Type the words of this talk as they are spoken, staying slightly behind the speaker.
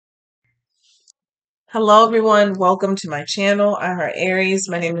Hello, everyone. Welcome to my channel. I'm Aries.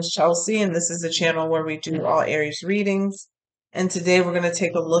 My name is Chelsea, and this is the channel where we do all Aries readings. And today we're going to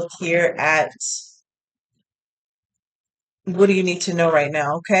take a look here at what do you need to know right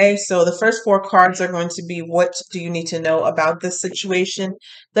now, okay? So the first four cards are going to be what do you need to know about this situation.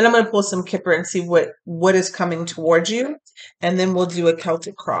 Then I'm going to pull some Kipper and see what is coming towards you. And then we'll do a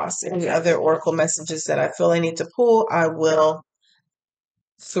Celtic cross. Any other oracle messages that I feel I need to pull, I will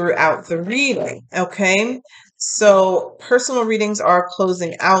throughout the reading. Okay. So personal readings are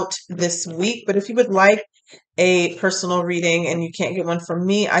closing out this week, but if you would like a personal reading and you can't get one from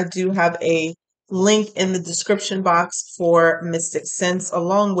me, I do have a link in the description box for Mystic Sense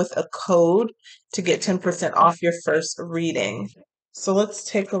along with a code to get 10% off your first reading. So let's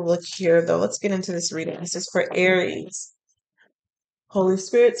take a look here though. Let's get into this reading. This is for Aries. Holy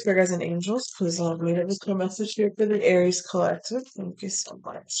Spirit, spirit guides and angels, please allow me to read a message here for the Aries collective. Thank you so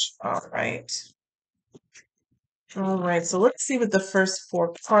much. All right. All right, so let's see what the first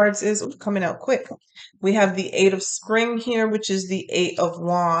four cards is. Ooh, coming out quick. We have the Eight of Spring here, which is the Eight of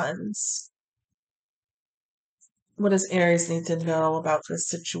Wands. What does Aries need to know about this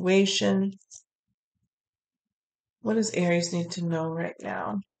situation? What does Aries need to know right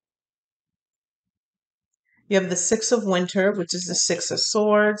now? You have the Six of Winter, which is the Six of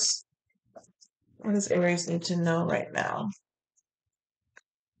Swords. What does Aries need to know right now?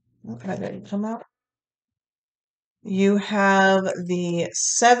 Okay, that didn't come out. You have the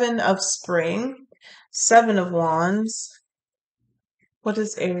Seven of Spring, Seven of Wands. What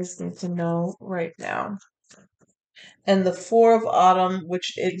does Aries need to know right now? And the Four of Autumn,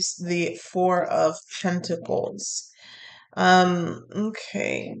 which is the Four of Pentacles.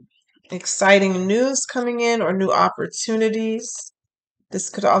 Okay. Exciting news coming in or new opportunities. This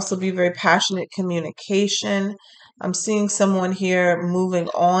could also be very passionate communication. I'm seeing someone here moving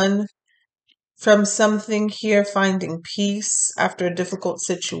on from something here, finding peace after a difficult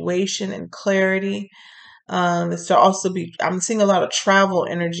situation and clarity. This to also be, I'm seeing a lot of travel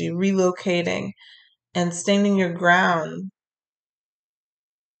energy, relocating and standing your ground.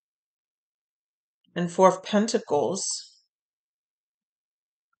 And Four of Pentacles.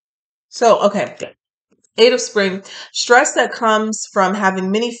 So, okay. Eight of Spring, stress that comes from having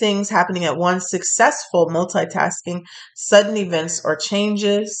many things happening at once, successful multitasking, sudden events or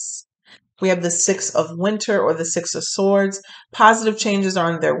changes. We have the Six of Winter or the Six of Swords. Positive changes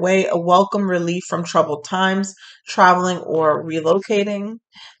are on their way. A welcome relief from troubled times, traveling or relocating.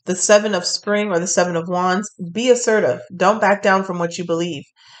 The Seven of Spring or the Seven of Wands. Be assertive. Don't back down from what you believe.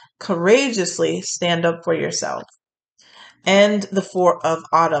 Courageously stand up for yourself. And the Four of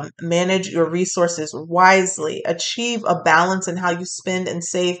Autumn. Manage your resources wisely. Achieve a balance in how you spend and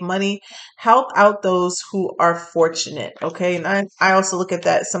save money. Help out those who are fortunate. Okay. And I also look at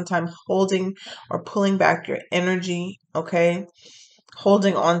that sometimes holding or pulling back your energy. Okay.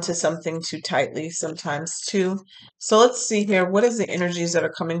 Holding on to something too tightly sometimes too. So let's see here. What is the energies that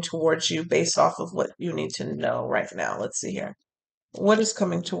are coming towards you based off of what you need to know right now? Let's see here. What is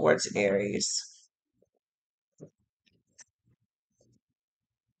coming towards Aries?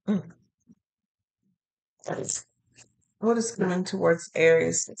 Mm. What is coming towards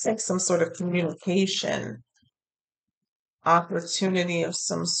Aries? It's like some sort of communication opportunity of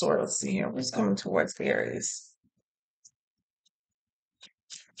some sort. Let's see here. What's coming towards Aries?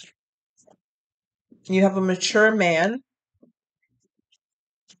 You have a mature man,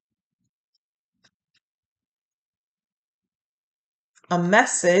 a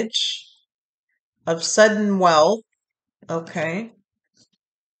message of sudden wealth, okay,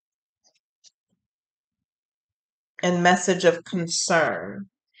 and message of concern.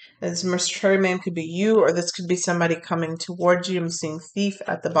 This mature man could be you, or this could be somebody coming towards you. I'm seeing thief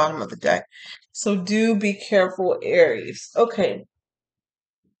at the bottom of the deck. So do be careful, Aries. Okay,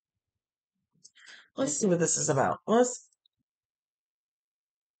 let's see what this is about. Let's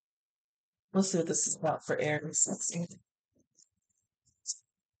see what this is about for Aries. Let's see.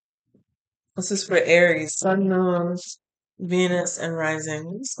 This is for Aries, Sun, Moon, Venus, and Rising.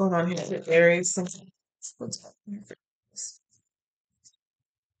 What's going on here for Aries? What's happening for Aries?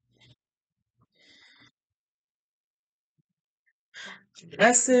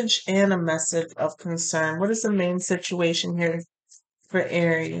 Message and a message of concern. What is the main situation here for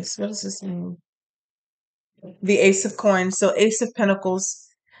Aries? What does this mean? The Ace of Coins. So Ace of Pentacles.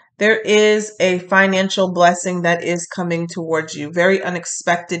 There is a financial blessing that is coming towards you. Very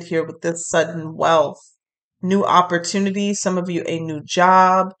unexpected here with this sudden wealth. New opportunity, some of you a new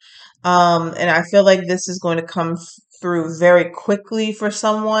job. And I feel like this is going to come through very quickly for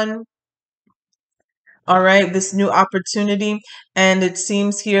someone. All right, this new opportunity. And it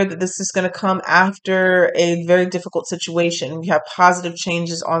seems here that this is going to come after a very difficult situation. We have positive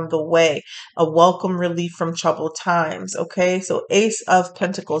changes on the way, a welcome relief from troubled times. Okay, so Ace of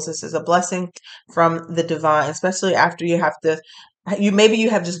Pentacles. This is a blessing from the divine, especially after you have to. Maybe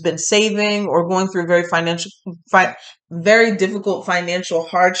you have just been saving or going through very difficult financial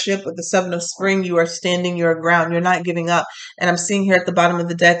hardship. With the Seven of Spring, you are standing your ground. You're not giving up. And I'm seeing here at the bottom of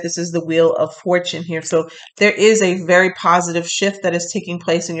the deck, this is the Wheel of Fortune here. So there is a very positive shift that is taking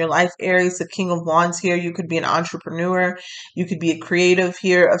place in your life, Aries. The King of Wands here. You could be an entrepreneur. You could be a creative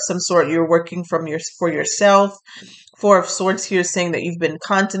here of some sort. You're working for yourself. Four of Swords here is saying that you've been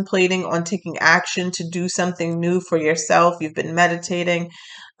contemplating on taking action to do something new for yourself. You've been meditating.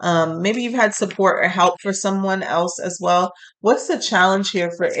 Maybe you've had support or help for someone else as well. What's the challenge here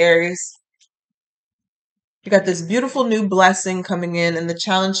for Aries? You got this beautiful new blessing coming in, and the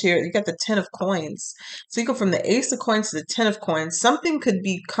challenge here, you got the Ten of Coins. So you go from the Ace of Coins to the Ten of Coins. Something could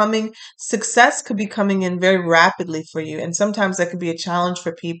be coming, success could be coming in very rapidly for you. And sometimes that could be a challenge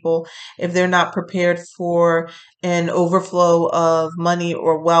for people if they're not prepared for an overflow of money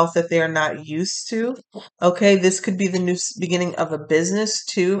or wealth that they're not used to. Okay, this could be the new beginning of a business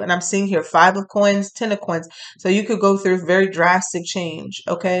too. And I'm seeing here Five of Coins, Ten of Coins. So you could go through very drastic change.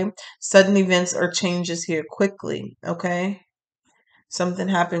 Okay, sudden events or changes here quickly. Okay, something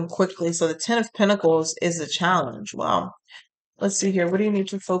happened quickly. So the Ten of Pentacles is a challenge. Wow. Let's see here. What do you need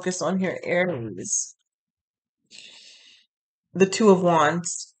to focus on here, Aries? The Two of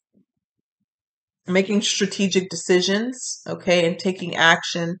Wands. Making strategic decisions, okay, and taking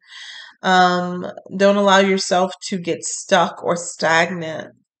action. Don't allow yourself to get stuck or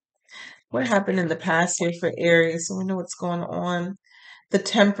stagnant. What happened in the past here for Aries? So we know what's going on. The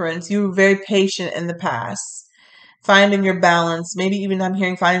Temperance. You were very patient in the past. Finding your balance. Maybe even I'm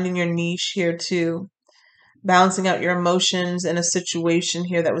hearing finding your niche here too. Balancing out your emotions in a situation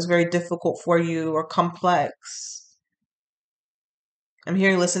here that was very difficult for you or complex. I'm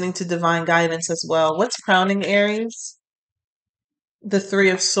hearing listening to divine guidance as well. What's crowning Aries? The Three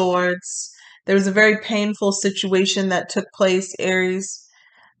of Swords. There was a very painful situation that took place, Aries.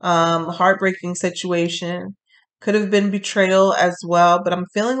 Heartbreaking situation. Could have been betrayal as well, but I'm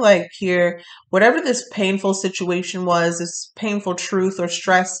feeling like here, whatever this painful situation was, this painful truth or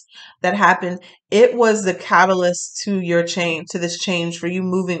stress that happened, it was the catalyst to your change, to this change for you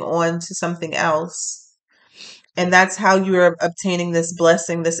moving on to something else. And that's how you're obtaining this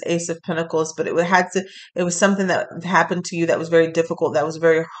blessing, this Ace of Pentacles. But it was something that happened to you that was very difficult, that was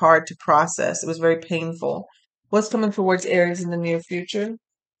very hard to process. It was very painful. What's coming towards Aries in the near future?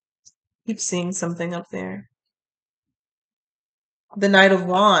 Keep seeing something up there. The Knight of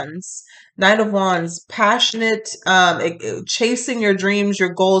Wands. Knight of Wands, passionate, chasing your dreams,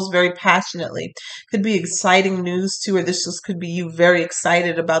 your goals very passionately. Could be exciting news too, or this just could be you very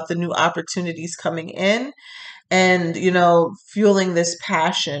excited about the new opportunities coming in and, fueling this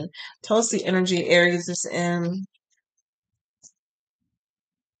passion. Tell us the energy Aries is in.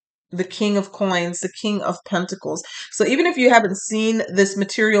 The King of Coins, the King of Pentacles. So even if you haven't seen this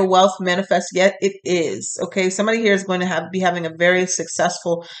material wealth manifest yet, it is. Okay. Somebody here is going to be having a very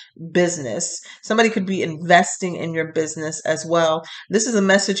successful business. Somebody could be investing in your business as well. This is a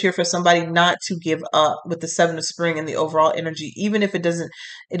message here for somebody not to give up with the Seven of Spring and the overall energy, even if it doesn't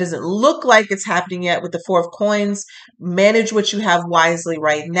look like it's happening yet with the Four of Coins. Manage what you have wisely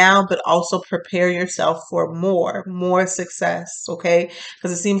right now, but also prepare yourself for more success. Okay,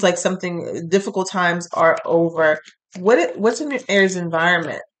 because it seems like something difficult times are over. What's in your Aries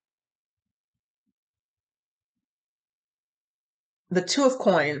environment? The Two of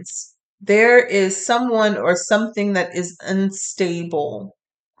Coins. There is someone or something that is unstable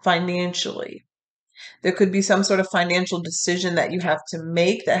financially. There could be some sort of financial decision that you have to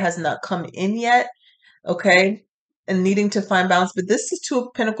make that has not come in yet. Okay. And needing to find balance. But this is Two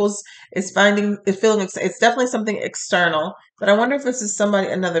of Pentacles is feeling, it's definitely something external. But I wonder if this is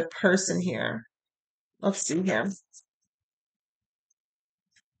another person here. Let's see here.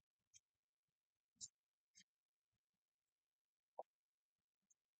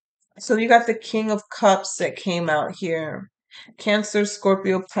 So you got the King of Cups that came out here. Cancer,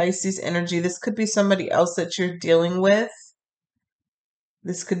 Scorpio, Pisces energy. This could be somebody else that you're dealing with.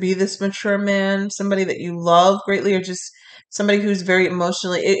 This could be this mature man, somebody that you love greatly, or just somebody who's very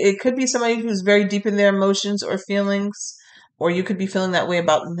emotionally. It could be somebody who's very deep in their emotions or feelings, or you could be feeling that way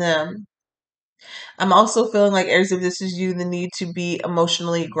about them. I'm also feeling like, Aries, if this is you, the need to be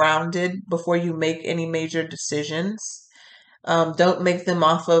emotionally grounded before you make any major decisions. Don't make them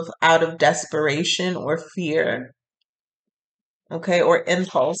out of desperation or fear, okay, or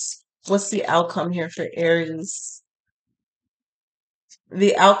impulse. What's the outcome here for Aries?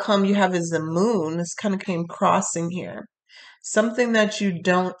 The outcome you have is the moon. This kind of came crossing here. Something that you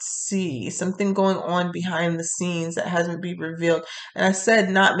don't see, something going on behind the scenes that hasn't been revealed. And I said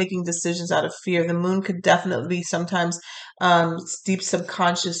not making decisions out of fear. The moon could definitely be sometimes deep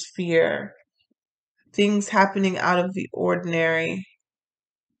subconscious fear, things happening out of the ordinary.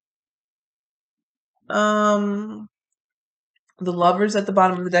 Um, the lovers at the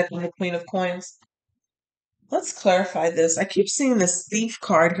bottom of the deck and the Queen of Coins. Let's clarify this. I keep seeing this thief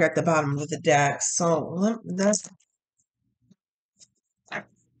card here at the bottom of the deck. So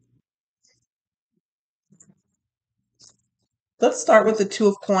let's start with the Two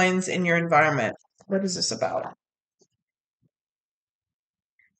of Coins in your environment. What is this about?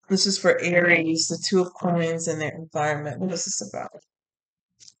 This is for Aries, the Two of Coins in their environment. What is this about?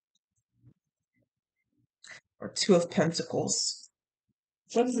 Or Two of Pentacles.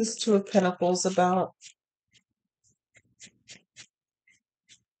 What is this Two of Pentacles about?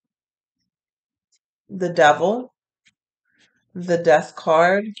 The Devil, the Death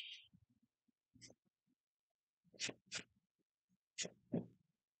card.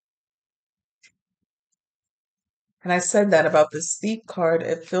 And I said that about the Thief card.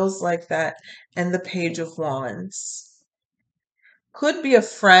 It feels like that. And the Page of Wands. Could be a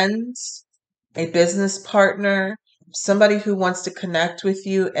friend, a business partner, somebody who wants to connect with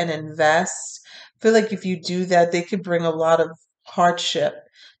you and invest. I feel like if you do that, they could bring a lot of hardship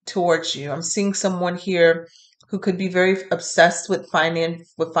towards you. I'm seeing someone here who could be very obsessed with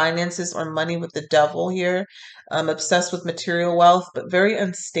finances or money with the devil here, obsessed with material wealth, but very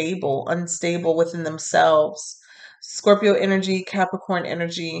unstable within themselves. Scorpio energy, Capricorn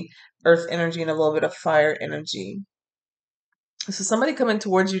energy, Earth energy, and a little bit of fire energy. So somebody coming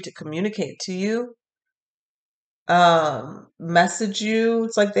towards you to communicate to you, message you.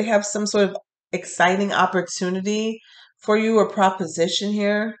 It's like they have some sort of exciting opportunity for you or proposition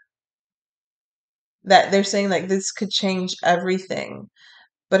here that they're saying like this could change everything.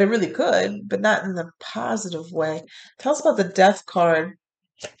 But it really could, but not in the positive way. Tell us about the Death card.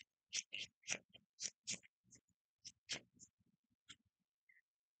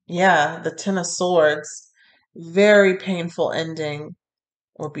 Yeah, the Ten of Swords. Very painful ending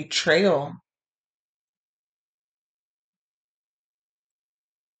or betrayal.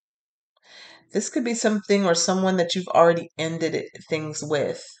 This could be something or someone that you've already things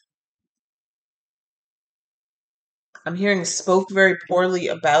with. I'm hearing spoke very poorly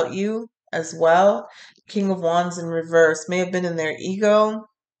about you as well. King of Wands in reverse may have been in their ego,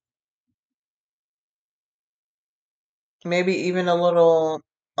 maybe even a little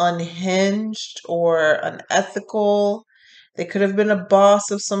unhinged or unethical. They could have been a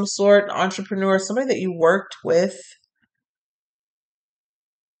boss of some sort, an entrepreneur, somebody that you worked with.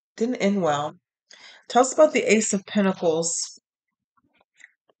 Didn't end well. Tell us about the Ace of Pentacles.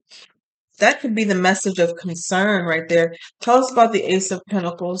 That could be the message of concern right there. Tell us about the Ace of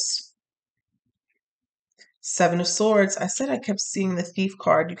Pentacles. Seven of Swords. I said I kept seeing the Thief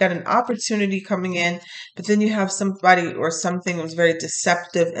card. You got an opportunity coming in, but then you have somebody or something that was very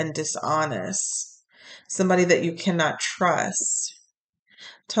deceptive and dishonest. Somebody that you cannot trust.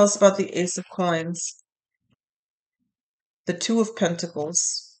 Tell us about the Ace of Coins. The Two of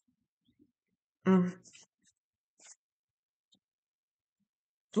Pentacles. Mm.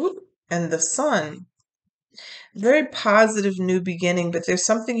 Oop. And the Sun. Very positive new beginning, but there's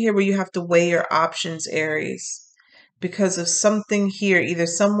something here where you have to weigh your options, Aries, because of something here, either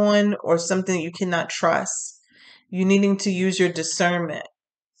someone or something you cannot trust. You needing to use your discernment.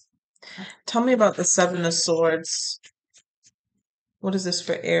 Tell me about the Seven of Swords. What is this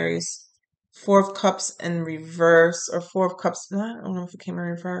for Aries? Four of Cups in reverse, or Four of Cups. No, I don't know if it came in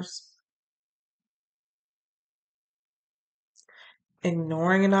reverse.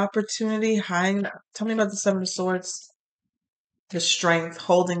 Ignoring an opportunity, hiding. Tell me about the Seven of Swords. The Strength,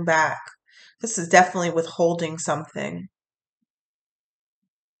 holding back. This is definitely withholding something.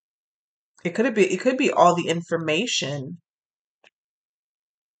 It could be all the information.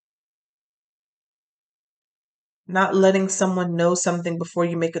 Not letting someone know something before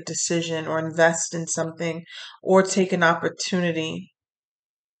you make a decision or invest in something or take an opportunity.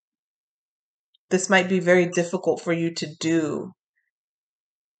 This might be very difficult for you to do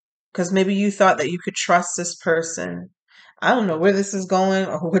because maybe you thought that you could trust this person. I don't know where this is going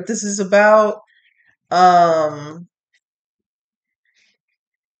or what this is about. Um,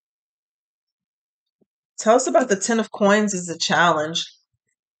 Tell us about the Ten of Coins as a challenge.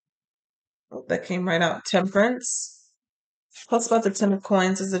 Oh, that came right out. Temperance. Tell us about the Ten of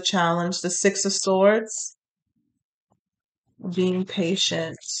Coins as a challenge. The Six of Swords. Being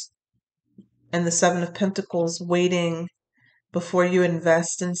patient. and the Seven of Pentacles, waiting before you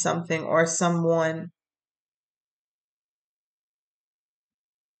invest in something or someone.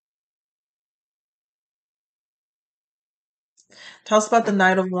 Tell us about the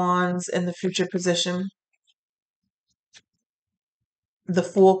Knight of Wands and the future position. The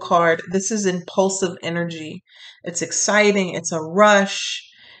Fool card. This is impulsive energy. It's exciting. It's a rush.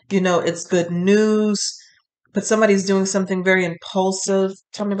 It's good news. But somebody's doing something very impulsive.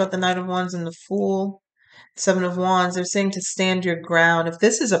 Tell me about the Knight of Wands and the Fool. Seven of Wands, they're saying to stand your ground. If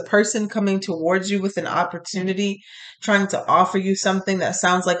this is a person coming towards you with an opportunity, trying to offer you something that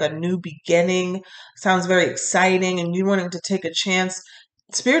sounds like a new beginning, sounds very exciting, and you wanting to take a chance,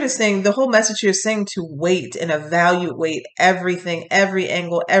 Spirit is saying, the whole message here is saying to wait and evaluate everything, every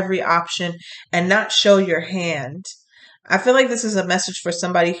angle, every option, and not show your hand. I feel like this is a message for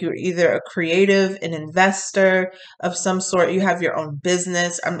somebody who are either a creative, an investor of some sort. You have your own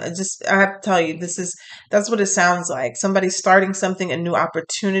business. I have to tell you, that's what it sounds like. Somebody starting something, a new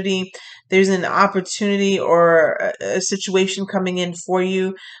opportunity. There's an opportunity or a situation coming in for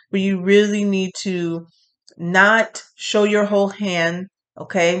you where you really need to not show your whole hand.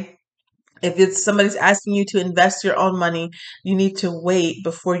 Okay. If it's somebody's asking you to invest your own money, you need to wait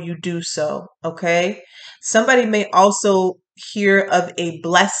before you do so. Okay. Somebody may also hear of a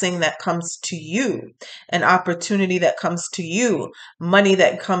blessing that comes to you, an opportunity that comes to you, money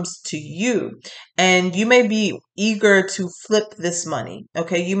that comes to you. And you may be eager to flip this money.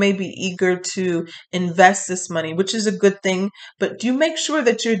 Okay. You may be eager to invest this money, which is a good thing, but do make sure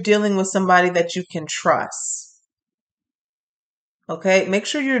that you're dealing with somebody that you can trust. Okay, make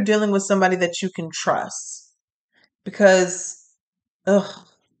sure you're dealing with somebody that you can trust because, ugh,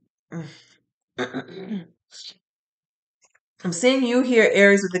 I'm seeing you here,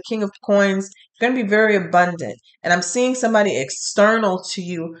 Aries, with the King of Coins. You're going to be very abundant, and I'm seeing somebody external to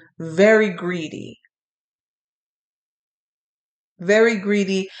you, very greedy,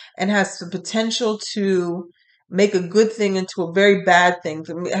 and has the potential to make a good thing into a very bad thing.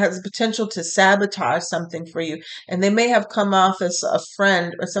 It has the potential to sabotage something for you. And they may have come off as a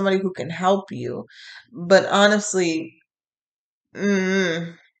friend or somebody who can help you. But honestly,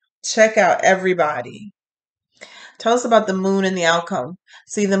 check out everybody. Tell us about the moon and the outcome.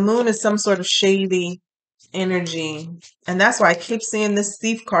 See, the moon is some sort of shady energy. And that's why I keep seeing this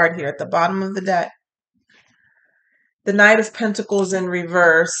thief card here at the bottom of the deck. The Knight of Pentacles in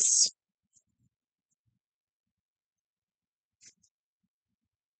reverse.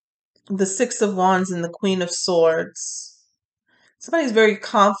 The Six of Wands and the Queen of Swords. Somebody's very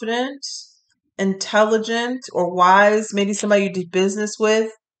confident, intelligent, or wise. Maybe somebody you did business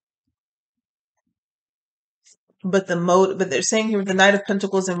with. But they're saying here with the Knight of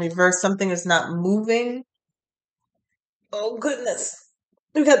Pentacles in reverse, something is not moving. Oh goodness.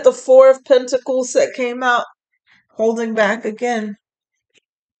 We got the Four of Pentacles that came out, holding back again.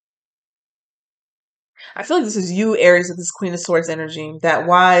 I feel like this is you, Aries, with this Queen of Swords energy, that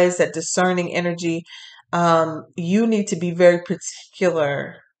wise, that discerning energy. You need to be very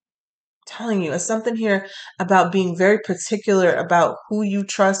particular. I'm telling you, it's something here about being very particular about who you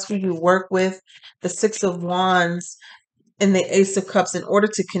trust, who you work with. The Six of Wands and the Ace of Cups, in order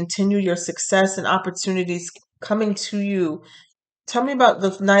to continue your success and opportunities coming to you. Tell me about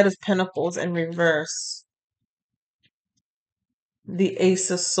the Knight of Pentacles in reverse. The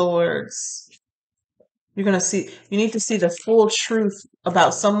Ace of Swords. You need to see the full truth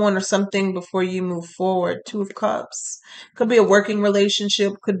about someone or something before you move forward. Two of Cups. Could be a working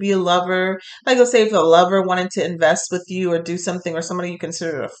relationship, could be a lover. Like I'll say if a lover wanted to invest with you or do something, or somebody you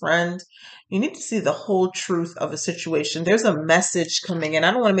consider a friend, you need to see the whole truth of a situation. There's a message coming in.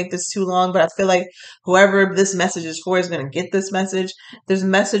 I don't want to make this too long, but I feel like whoever this message is for is going to get this message. There's a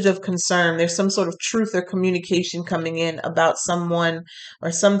message of concern. There's some sort of truth or communication coming in about someone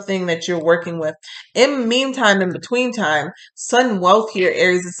or something that you're working with. In meantime, in between time, sudden wealth here,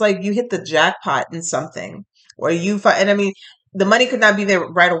 Aries, it's like you hit the jackpot in something. Or you find, and I mean, the money could not be there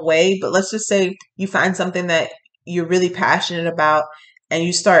right away, but let's just say you find something that you're really passionate about and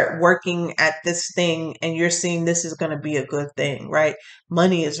you start working at this thing and you're seeing this is going to be a good thing, right?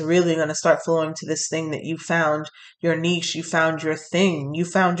 Money is really going to start flowing to this thing that you found your niche, you found your thing, you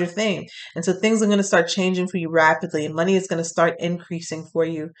found your thing. And so things are going to start changing for you rapidly and money is going to start increasing for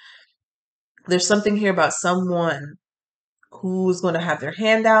you. There's something here about someone who's going to have their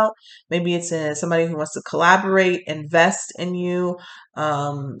hand out. Maybe it's somebody who wants to collaborate, invest in you,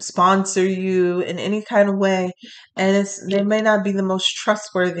 sponsor you in any kind of way. And they may not be the most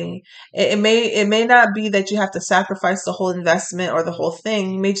trustworthy. It may not be that you have to sacrifice the whole investment or the whole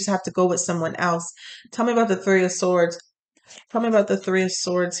thing. You may just have to go with someone else. Tell me about the Three of Swords. Tell me about the Three of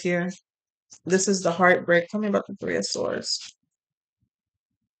Swords here. This is the heartbreak. Tell me about the Three of Swords.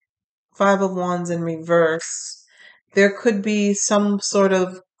 Five of Wands in reverse. There could be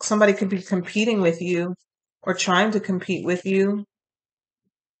somebody could be competing with you or trying to compete with you.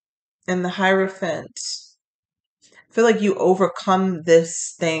 And the Hierophant. I feel like you overcome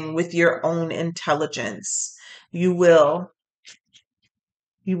this thing with your own intelligence. You will.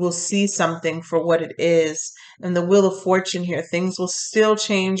 You will see something for what it is. And the Wheel of Fortune here, things will still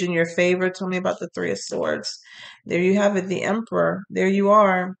change in your favor. Tell me about the Three of Swords. There you have it, the Emperor. There you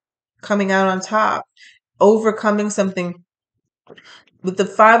are, coming out on top, overcoming something. With the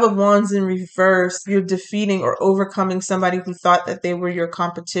Five of Wands in reverse, you're defeating or overcoming somebody who thought that they were your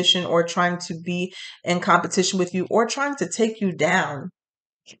competition or trying to be in competition with you or trying to take you down.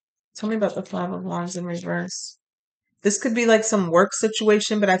 Tell me about the Five of Wands in reverse. This could be like some work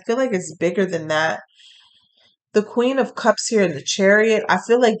situation, but I feel like it's bigger than that. The Queen of Cups here in the Chariot, I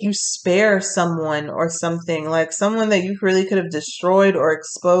feel like you spare someone or something, like someone that you really could have destroyed or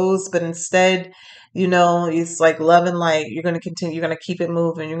exposed, but instead, it's like love and light. You're going to continue, you're going to keep it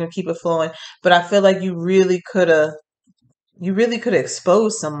moving, you're going to keep it flowing. But I feel like you really could have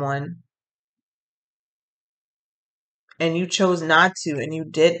exposed someone and you chose not to and you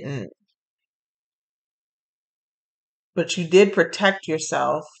didn't. But you did protect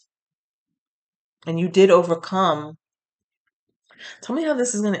yourself and you did overcome. Tell me how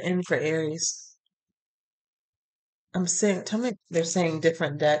this is going to end for Aries. I'm saying, tell me, they're saying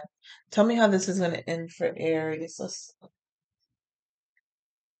different deck. Tell me how this is going to end for Aries.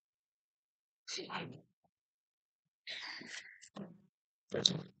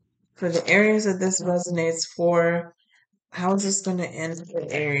 For the Aries that this resonates for, how is this going to end for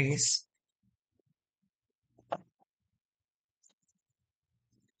Aries?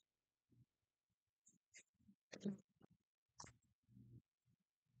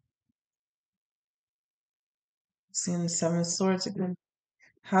 Seeing the Seven of Swords again.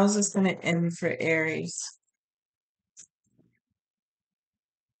 How's this going to end for Aries?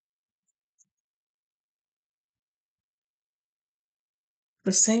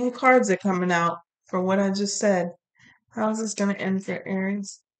 The same cards are coming out for what I just said. How's this going to end for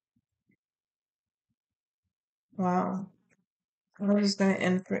Aries? Wow. How is this going to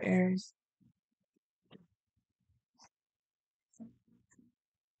end for Aries?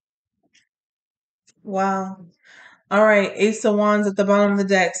 Wow. All right, Ace of Wands at the bottom of the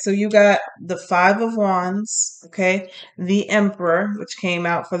deck. So you got the Five of Wands, okay? The Emperor, which came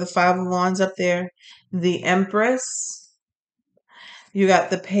out for the Five of Wands up there. The Empress. You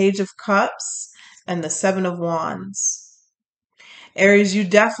got the Page of Cups and the Seven of Wands. Aries, you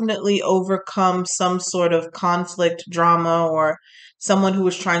definitely overcome some sort of conflict, drama, or someone who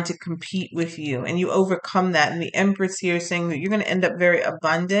is trying to compete with you, and you overcome that. And the Empress here is saying that you're going to end up very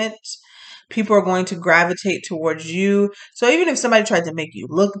abundant. People are going to gravitate towards you. So even if somebody tried to make you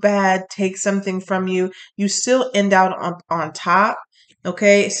look bad, take something from you, you still end out on top.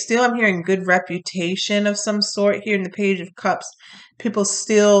 Okay, still I'm hearing good reputation of some sort here in the Page of Cups. People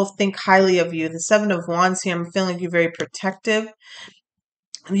still think highly of you. The Seven of Wands here, I'm feeling you're very protective.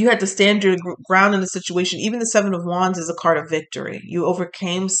 You had to stand your ground in the situation. Even the Seven of Wands is a card of victory. You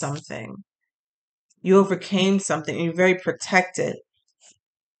overcame something. You overcame something, and you're very protected.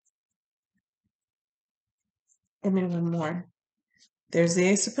 And then one more. There's the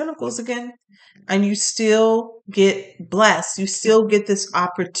Ace of Pentacles again. And you still get blessed. You still get this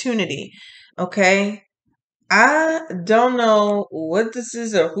opportunity. Okay? I don't know what this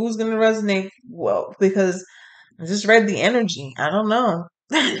is or who's going to resonate well because I just read the energy. I don't know.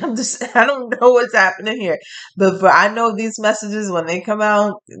 I don't know what's happening here. But I know these messages, when they come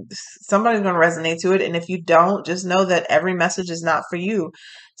out, somebody's going to resonate to it. And if you don't, just know that every message is not for you.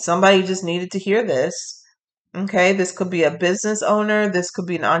 Somebody just needed to hear this. Okay, this could be a business owner, this could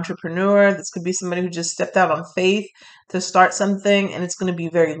be an entrepreneur, this could be somebody who just stepped out on faith to start something, and it's going to be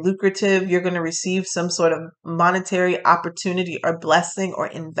very lucrative. You're going to receive some sort of monetary opportunity or blessing or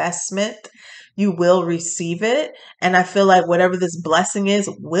investment. You will receive it. And I feel like whatever this blessing is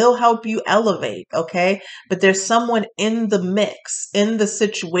will help you elevate. Okay. But there's someone in the mix, in the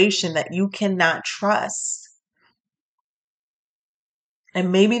situation that you cannot trust.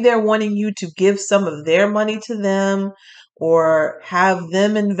 And maybe they're wanting you to give some of their money to them or have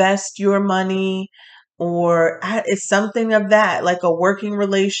them invest your money or it's something of that, like a working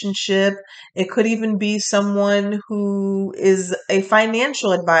relationship. It could even be someone who is a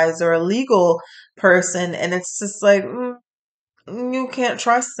financial advisor, a legal person, and it's just like, you can't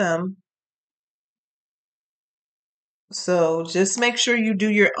trust them. So just make sure you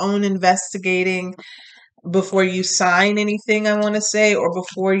do your own investigating. before you sign anything, I want to say, or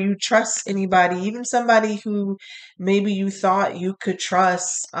before you trust anybody, even somebody who maybe you thought you could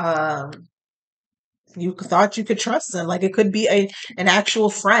trust. You thought you could trust them. Like it could be an actual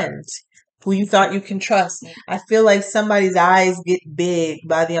friend who you thought you can trust. I feel like somebody's eyes get big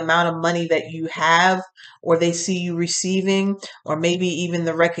by the amount of money that you have, or they see you receiving, or maybe even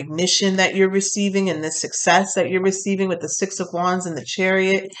the recognition that you're receiving and the success that you're receiving with the Six of Wands and the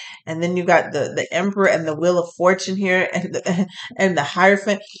Chariot. And then you got the Emperor and the Wheel of Fortune here and and the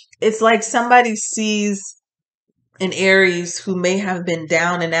Hierophant. It's like somebody sees an Aries who may have been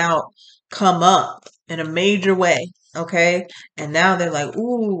down and out come up in a major way. Okay. And now they're like,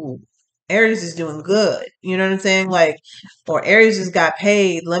 ooh, Aries is doing good. You know what I'm saying? Like, or Aries just got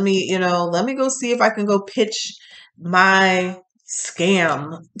paid. Let me go see if I can go pitch my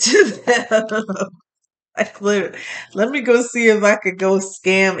scam to them. Like, let me go see if I could go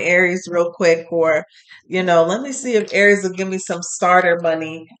scam Aries real quick, or, let me see if Aries will give me some starter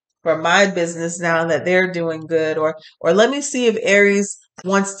money for my business now that they're doing good, or let me see if Aries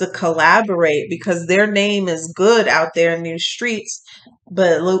wants to collaborate because their name is good out there in these streets,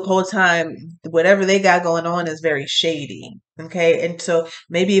 but the whole time, whatever they got going on is very shady. Okay, and so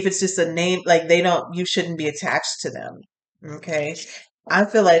maybe if it's just a name, like you shouldn't be attached to them. Okay, I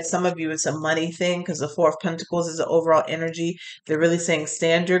feel like some of you it's a money thing because the Four of Pentacles is the overall energy. They're really saying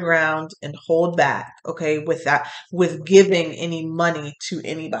stand your ground and hold back, okay, with that, with giving any money to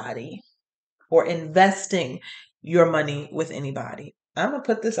anybody or investing your money with anybody. I'm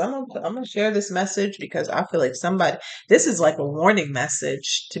gonna share this message because I feel like this is like a warning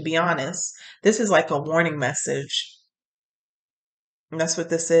message, to be honest. This is like a warning message. And that's what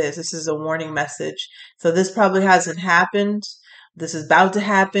this is. This is a warning message. So this probably hasn't happened. This is about to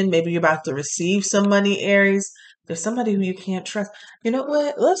happen. Maybe you're about to receive some money, Aries. There's somebody who you can't trust. You know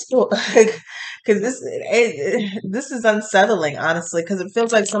what? Let's go because this is unsettling, honestly, because it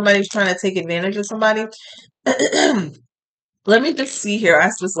feels like somebody's trying to take advantage of somebody. Let me just see here.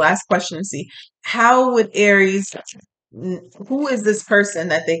 Ask this last question and see how would Aries. Who is this person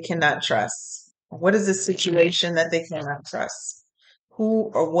that they cannot trust? What is this situation that they cannot trust?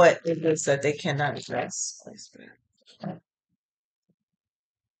 Who or what is this that they cannot trust?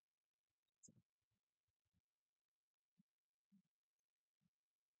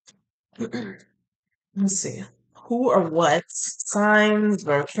 Let's see. Who or what signs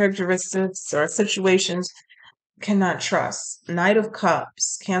or characteristics or situations cannot trust? Knight of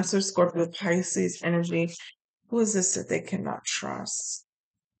Cups, Cancer, Scorpio, Pisces energy. Who is this that they cannot trust?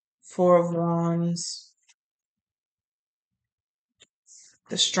 Four of Wands.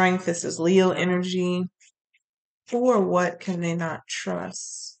 The Strength, this is Leo energy. Who or what can they not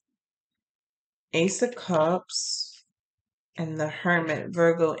trust? Ace of Cups and the Hermit,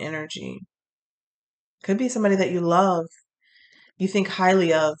 Virgo energy. Could be somebody that you love, you think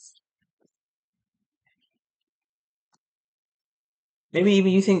highly of. Maybe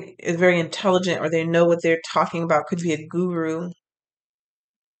even you think is very intelligent or they know what they're talking about. Could be a guru.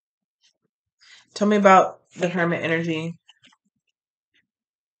 Tell me about the Hermit energy.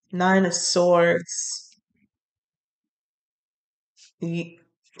 Nine of Swords. Tell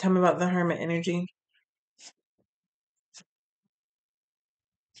me about the Hermit energy.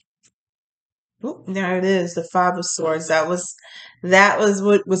 Oop, there it is, the Five of Swords. That was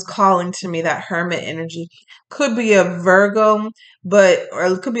what was calling to me, that Hermit energy. Could be a Virgo, or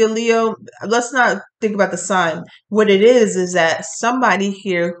it could be a Leo. Let's not think about the sign. What it is that somebody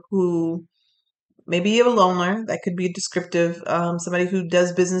here who maybe a loner, that could be descriptive, somebody who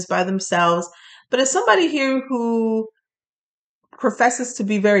does business by themselves, but it's somebody here who professes to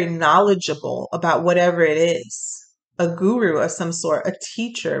be very knowledgeable about whatever it is. A guru of some sort, a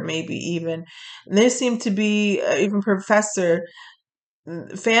teacher, maybe even. And they seem to be even professor,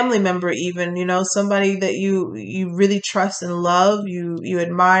 family member, even, somebody that you really trust and love, you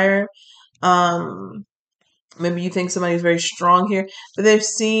admire. Um, Maybe you think somebody's very strong here, but there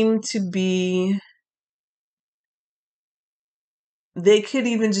seem to be they could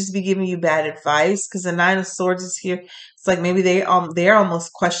even just be giving you bad advice because the Nine of Swords is here. It's like maybe they're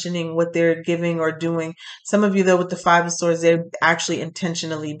almost questioning what they're giving or doing. Some of you though with the Five of Swords, they're actually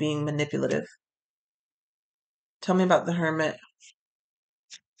intentionally being manipulative. Tell me about the Hermit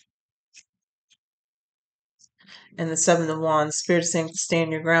and the Seven of Wands. Spirit is saying to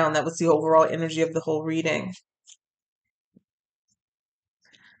stand your ground. That was the overall energy of the whole reading.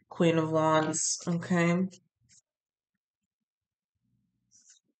 Queen of Wands. Okay.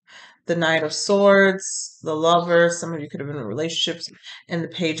 The Knight of Swords, the Lover. Some of you could have been in relationships, and the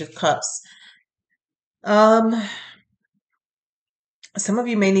Page of Cups. Um, Some of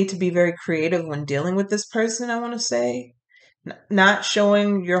you may need to be very creative when dealing with this person, I want to say. Not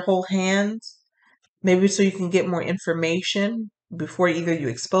showing your whole hand, maybe so you can get more information before either you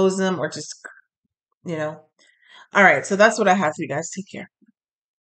expose them or just, you know. All right, so that's what I have for you guys. Take care.